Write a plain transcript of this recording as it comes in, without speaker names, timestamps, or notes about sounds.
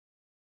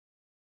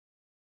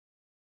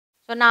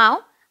So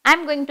now I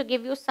am going to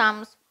give you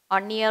sums or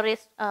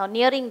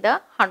nearing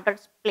the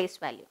hundreds place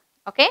value.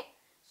 Okay.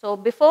 So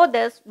before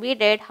this we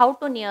did how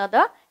to near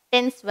the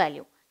tens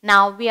value.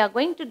 Now we are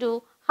going to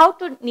do how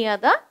to near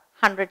the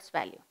hundreds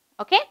value.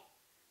 Okay.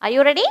 Are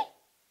you ready?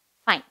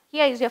 Fine.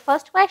 Here is your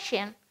first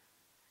question.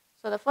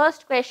 So the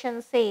first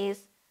question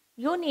says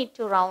you need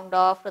to round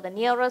off to the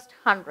nearest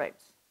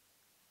hundreds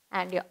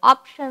and your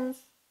options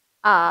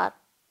are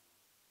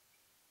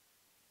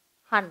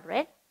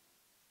 100,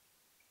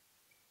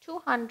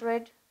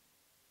 200,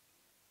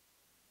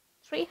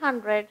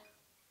 300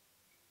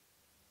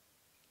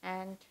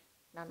 and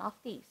none of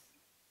these.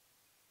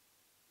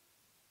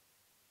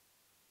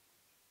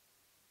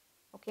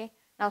 Okay.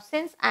 Now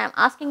since I am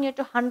asking you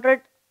to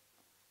 100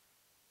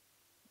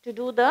 to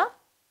do the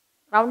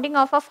rounding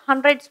off of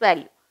hundreds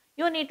value,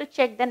 you need to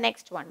check the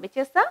next one, which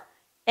is the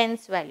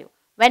tens value.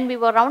 When we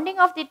were rounding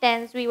off the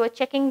tens, we were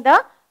checking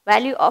the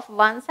value of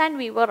ones and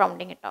we were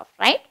rounding it off,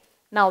 right?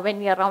 Now when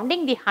we are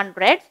rounding the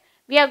hundreds,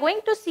 we are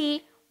going to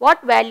see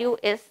what value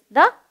is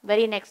the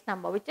very next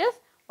number, which is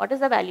what is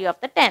the value of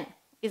the 10.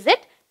 Is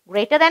it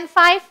greater than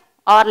 5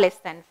 or less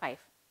than 5?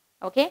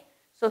 Okay.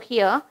 So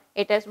here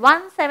it is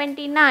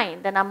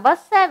 179, the number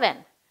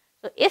 7.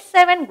 So is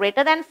 7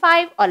 greater than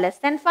 5 or less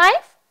than 5?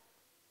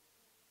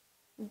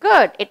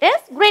 Good. It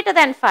is greater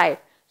than 5.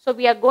 So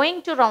we are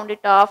going to round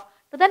it off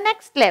to the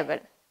next level.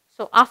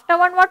 So after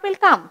 1 what will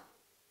come?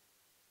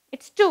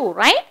 It's 2,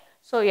 right?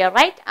 So your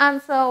right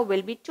answer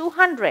will be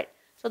 200.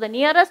 So the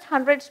nearest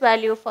hundreds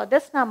value for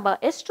this number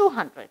is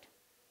 200.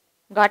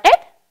 Got it?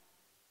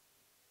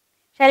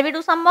 Shall we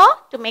do some more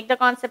to make the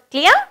concept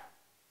clear?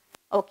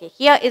 Okay,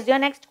 here is your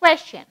next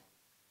question.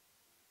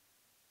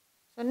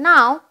 So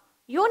now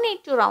you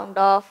need to round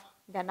off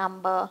the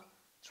number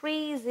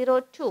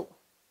 302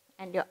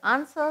 and your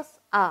answers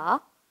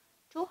are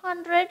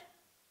 200,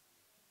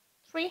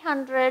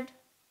 300,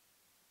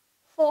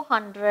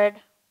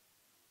 400,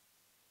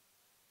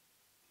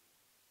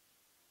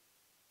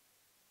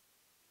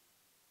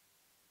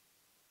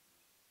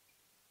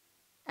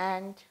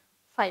 and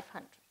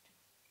 500.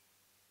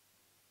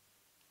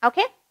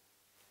 Okay.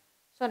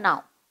 So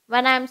now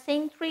when I am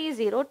saying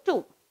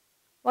 302,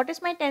 what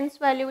is my tens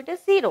value? It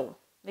is 0,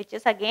 which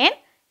is again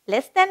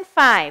less than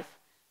 5.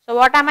 So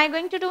what am I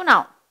going to do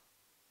now?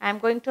 I am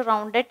going to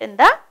round it in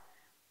the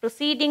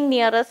preceding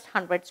nearest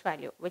hundreds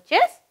value, which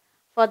is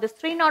for this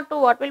 302,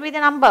 what will be the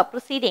number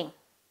preceding?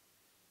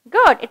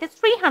 Good, it is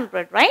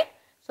 300, right?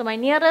 So my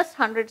nearest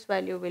hundreds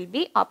value will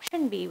be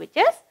option B, which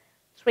is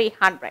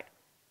 300.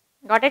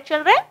 Got it,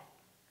 children?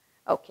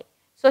 Okay.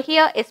 So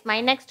here is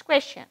my next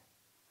question.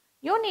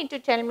 You need to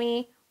tell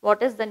me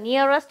what is the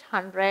nearest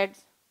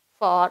hundreds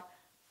for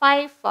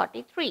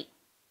 543.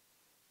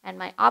 And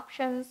my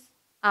options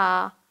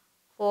are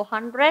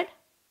 400,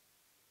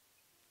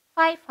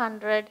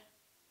 500,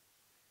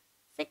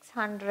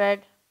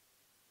 600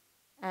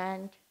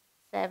 and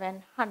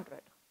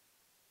 700.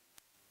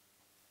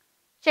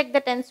 Check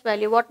the tens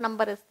value. What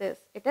number is this?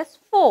 It is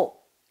 4.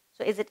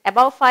 So is it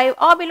above 5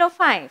 or below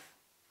 5?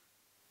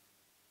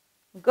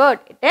 Good.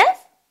 It is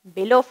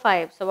below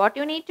 5. So what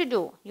you need to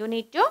do? You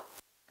need to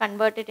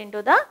convert it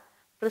into the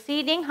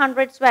preceding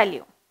hundreds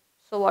value.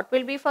 So what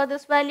will be for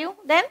this value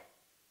then?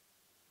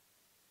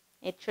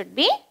 It should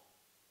be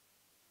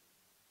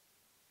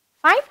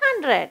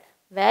 500.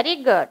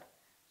 Very good.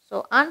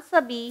 So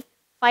answer B,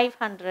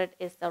 500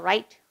 is the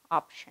right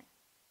option.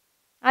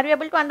 Are you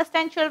able to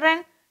understand,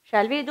 children?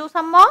 Shall we do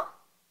some more?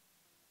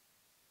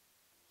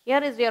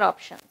 Here is your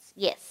options.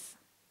 Yes.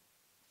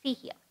 See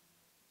here.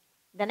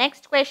 The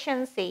next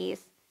question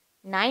says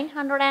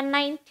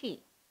 990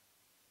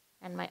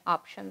 and my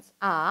options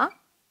are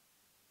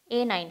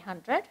A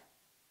 900,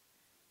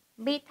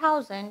 B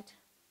 1000,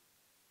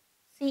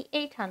 C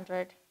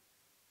 800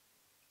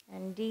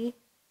 and D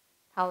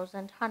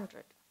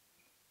 1100.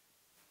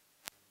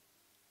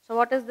 So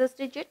what is this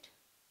digit?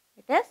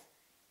 It is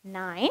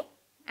 9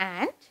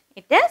 and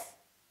it is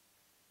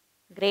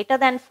greater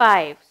than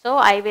 5. So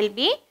I will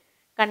be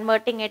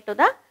converting it to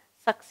the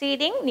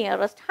succeeding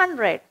nearest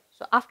 100.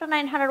 So after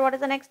 900, what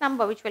is the next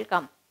number which will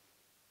come?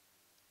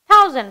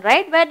 1000,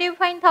 right? Where do you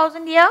find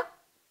 1000 here?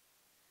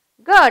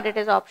 Good, it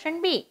is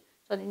option B.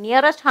 So the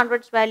nearest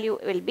hundreds value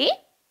will be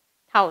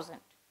 1000.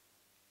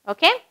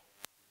 Okay.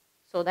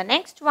 So the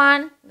next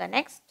one, the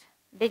next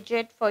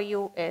digit for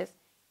you is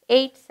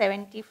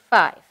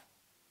 875.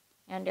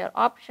 And your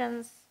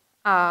options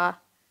are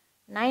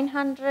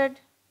 900,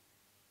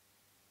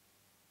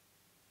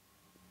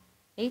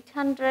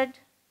 800,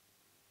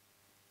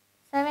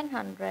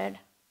 700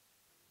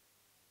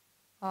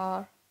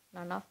 or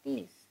none of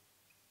these.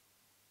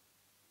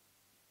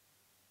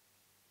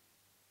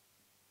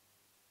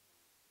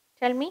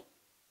 Tell me.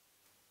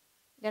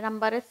 The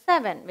number is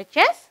 7, which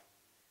is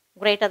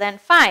greater than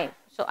 5.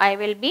 So I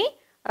will be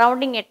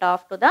rounding it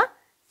off to the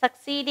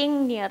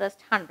succeeding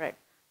nearest 100.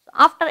 So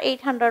after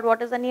 800,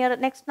 what is the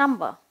next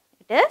number?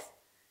 It is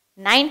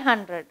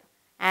 900.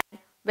 And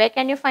where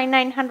can you find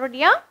 900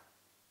 here?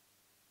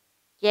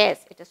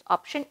 Yes, it is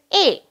option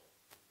A.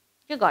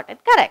 You got it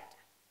correct.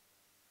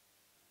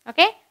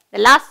 Okay. The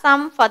last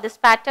sum for this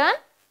pattern.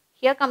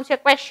 Here comes your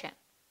question.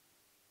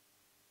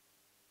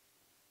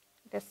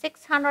 It is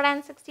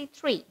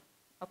 663.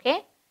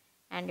 Okay.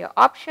 And your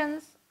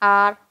options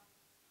are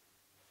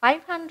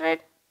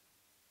 500,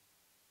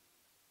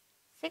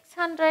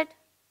 600,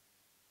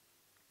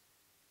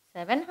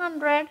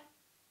 700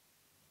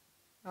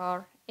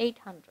 or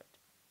 800.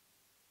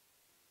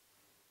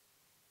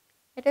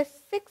 It is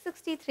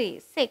 663,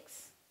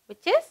 6,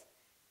 which is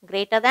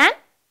greater than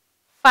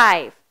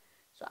 5.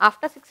 So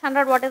after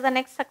 600, what is the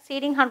next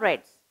succeeding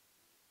hundreds?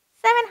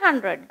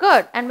 700.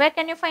 Good. And where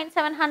can you find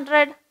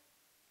 700?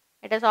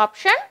 It is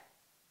option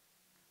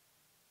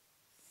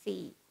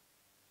C.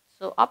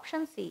 So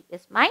option C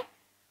is my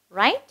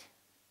right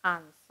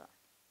answer.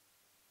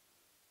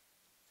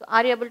 So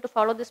are you able to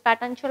follow this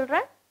pattern,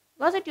 children?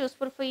 Was it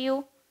useful for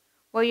you?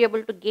 Were you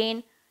able to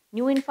gain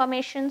new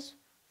informations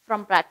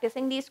from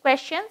practicing these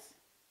questions?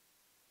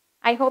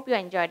 I hope you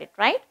enjoyed it,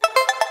 right?